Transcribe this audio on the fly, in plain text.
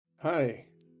Hi,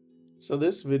 so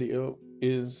this video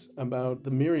is about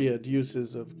the myriad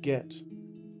uses of get.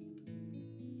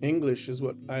 English is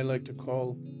what I like to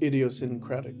call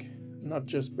idiosyncratic, not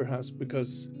just perhaps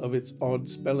because of its odd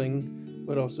spelling,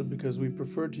 but also because we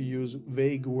prefer to use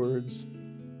vague words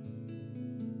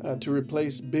to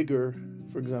replace bigger,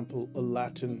 for example, a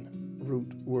Latin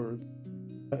root word.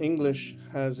 English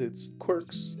has its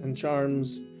quirks and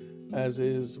charms, as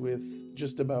is with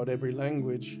just about every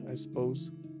language, I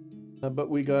suppose.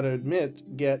 But we gotta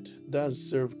admit, get does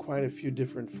serve quite a few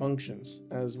different functions,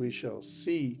 as we shall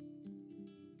see.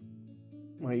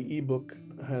 My ebook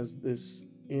has this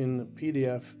in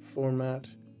PDF format,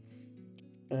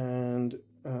 and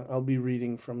I'll be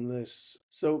reading from this.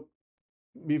 So,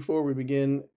 before we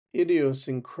begin,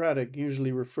 idiosyncratic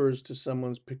usually refers to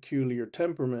someone's peculiar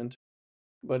temperament,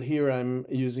 but here I'm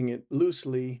using it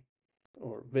loosely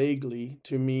or vaguely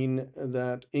to mean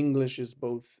that English is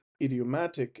both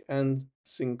idiomatic and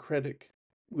syncretic,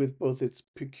 with both its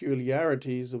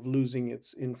peculiarities of losing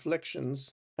its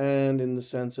inflections and in the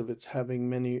sense of its having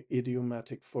many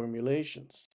idiomatic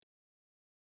formulations.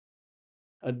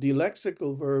 A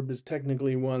dilexical verb is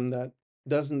technically one that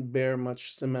doesn't bear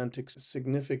much semantic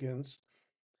significance.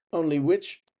 Only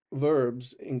which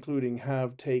verbs, including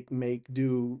have, take, make,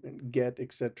 do, get,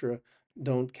 etc.,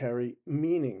 don't carry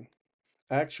meaning.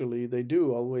 Actually, they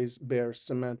do always bear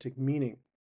semantic meaning.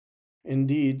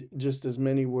 Indeed, just as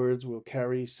many words will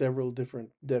carry several different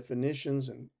definitions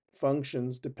and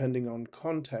functions depending on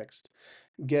context,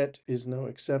 get is no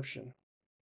exception.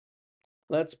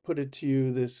 Let's put it to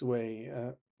you this way.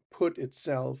 Put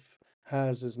itself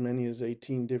has as many as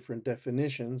 18 different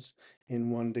definitions in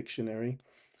one dictionary,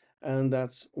 and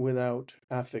that's without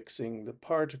affixing the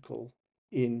particle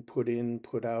in, put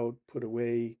out, put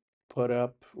away, put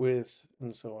up with,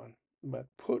 and so on. But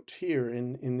put here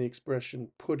in the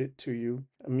expression put it to you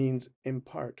means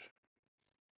impart.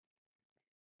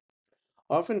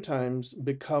 Oftentimes,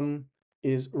 become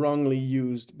is wrongly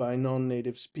used by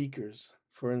non-native speakers.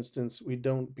 For instance, we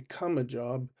don't become a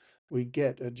job, we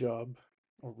get a job,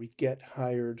 or we get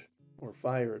hired or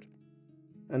fired.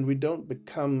 And we don't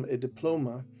become a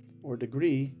diploma or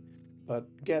degree, but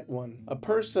get one. A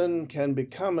person can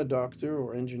become a doctor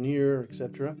or engineer,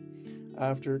 etc.,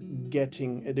 after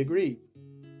getting a degree.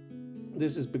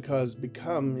 This is because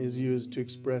become is used to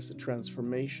express a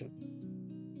transformation.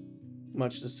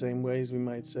 Much the same way as we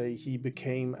might say he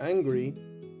became angry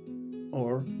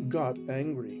or got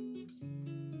angry.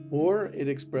 Or it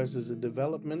expresses a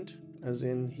development, as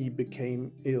in he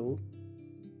became ill,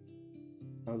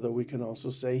 although we can also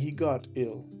say he got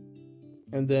ill.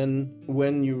 And then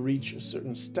when you reach a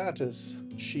certain status,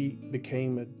 she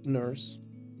became a nurse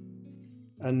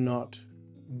and not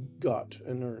got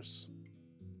a nurse.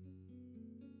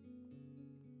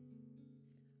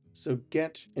 So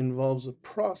get involves a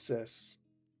process.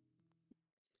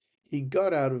 He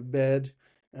got out of bed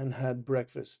and had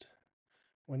breakfast.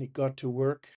 When he got to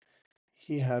work,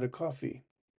 he had a coffee.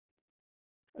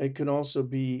 It can also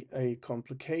be a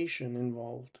complication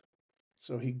involved.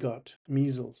 So he got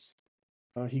measles.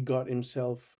 He got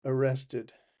himself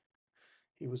arrested.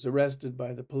 He was arrested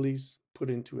by the police, put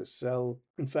into a cell.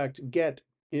 In fact, get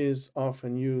is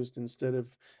often used instead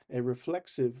of a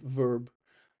reflexive verb,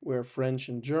 where French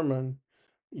and German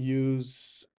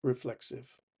use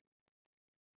reflexive.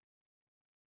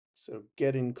 So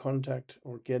get in contact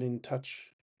or get in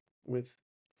touch with,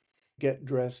 get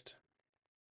dressed.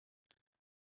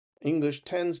 English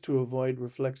tends to avoid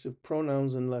reflexive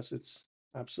pronouns unless it's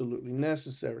absolutely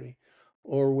necessary,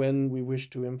 or when we wish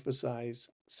to emphasize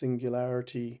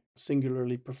singularity,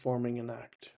 singularly performing an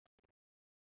act.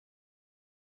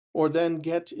 Or then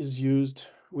get is used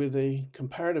with a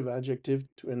comparative adjective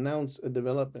to announce a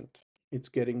development. It's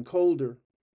getting colder.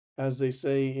 As they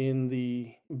say in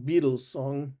the Beatles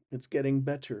song, it's getting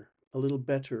better, a little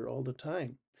better all the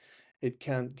time. It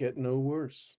can't get no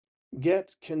worse.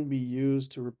 Get can be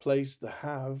used to replace the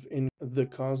have in the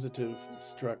causative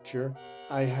structure.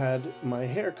 I had my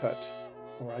hair cut,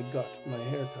 or I got my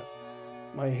hair cut.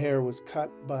 My hair was cut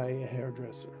by a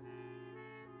hairdresser,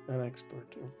 an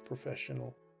expert or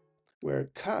professional,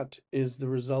 where cut is the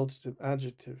resultative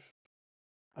adjective.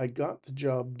 I got the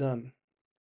job done.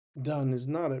 Done is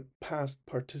not a past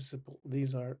participle.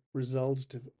 These are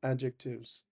resultative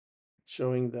adjectives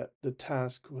showing that the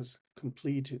task was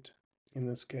completed in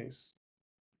this case.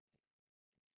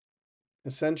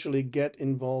 Essentially, get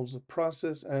involves a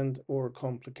process and or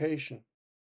complication.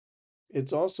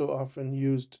 It's also often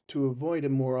used to avoid a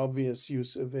more obvious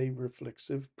use of a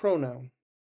reflexive pronoun.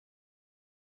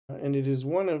 And it is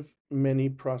one of many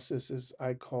processes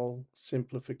I call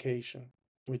simplification.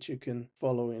 which you can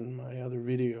follow in my other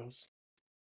videos.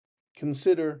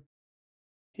 Consider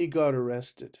he got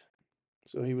arrested.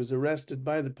 So he was arrested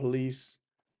by the police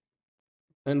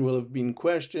and will have been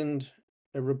questioned.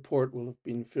 A report will have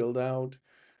been filled out,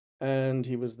 and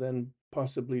he was then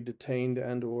possibly detained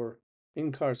and or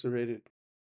incarcerated.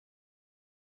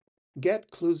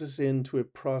 Get clues us into a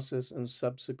process and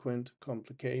subsequent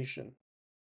complication.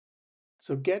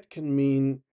 So get can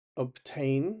mean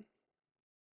obtain,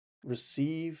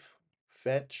 receive,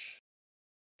 fetch,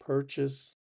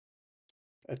 purchase,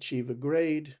 achieve a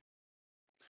grade,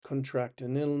 contract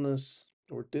an illness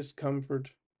or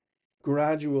discomfort,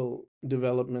 gradual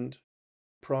development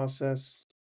process,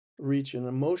 reach an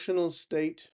emotional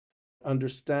state,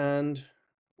 understand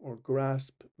or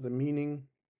grasp the meaning.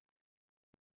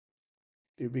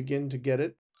 Do you begin to get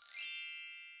it?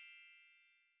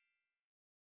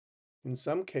 In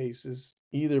some cases,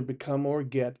 either become or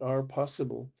get are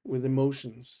possible with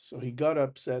emotions. So he got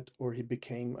upset or he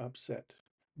became upset.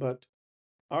 But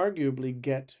arguably,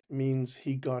 get means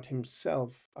he got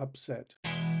himself upset,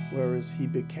 whereas he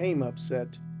became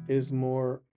upset is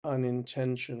more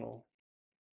unintentional.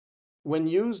 When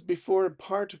used before a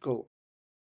particle,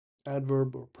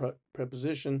 adverb or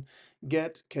preposition,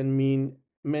 get can mean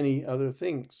many other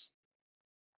things.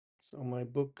 So my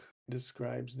book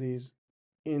describes these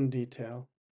in detail.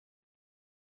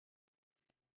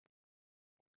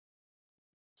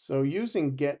 So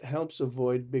using get helps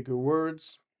avoid bigger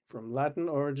words from Latin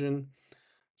origin.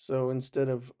 So instead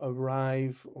of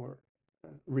arrive or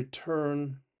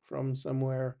return from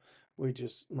somewhere, we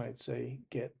just might say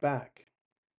get back.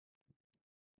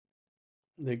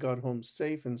 They got home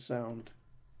safe and sound.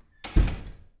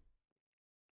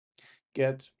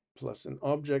 Get plus an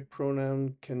object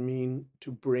pronoun can mean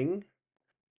to bring.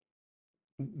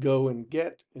 Go and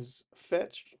get is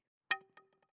fetch.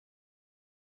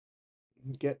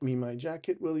 Get me my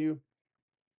jacket, will you?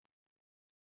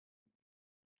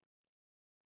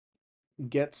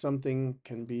 Get something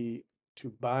can be to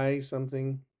buy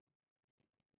something.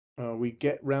 We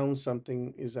get round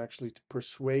something is actually to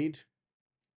persuade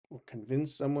or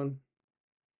convince someone.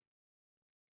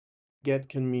 Get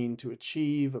can mean to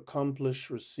achieve,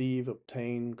 accomplish, receive,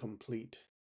 obtain, complete.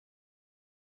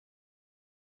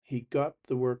 He got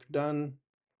the work done,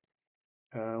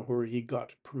 where he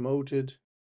got promoted,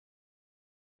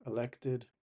 elected,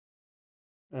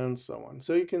 and so on.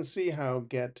 So you can see how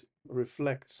get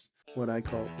reflects what I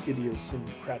call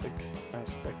idiosyncratic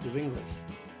aspect of English.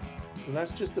 So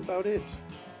that's just about it.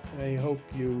 I hope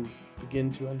you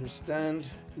begin to understand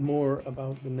more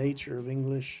about the nature of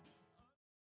English.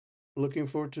 Looking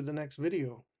forward to the next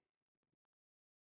video.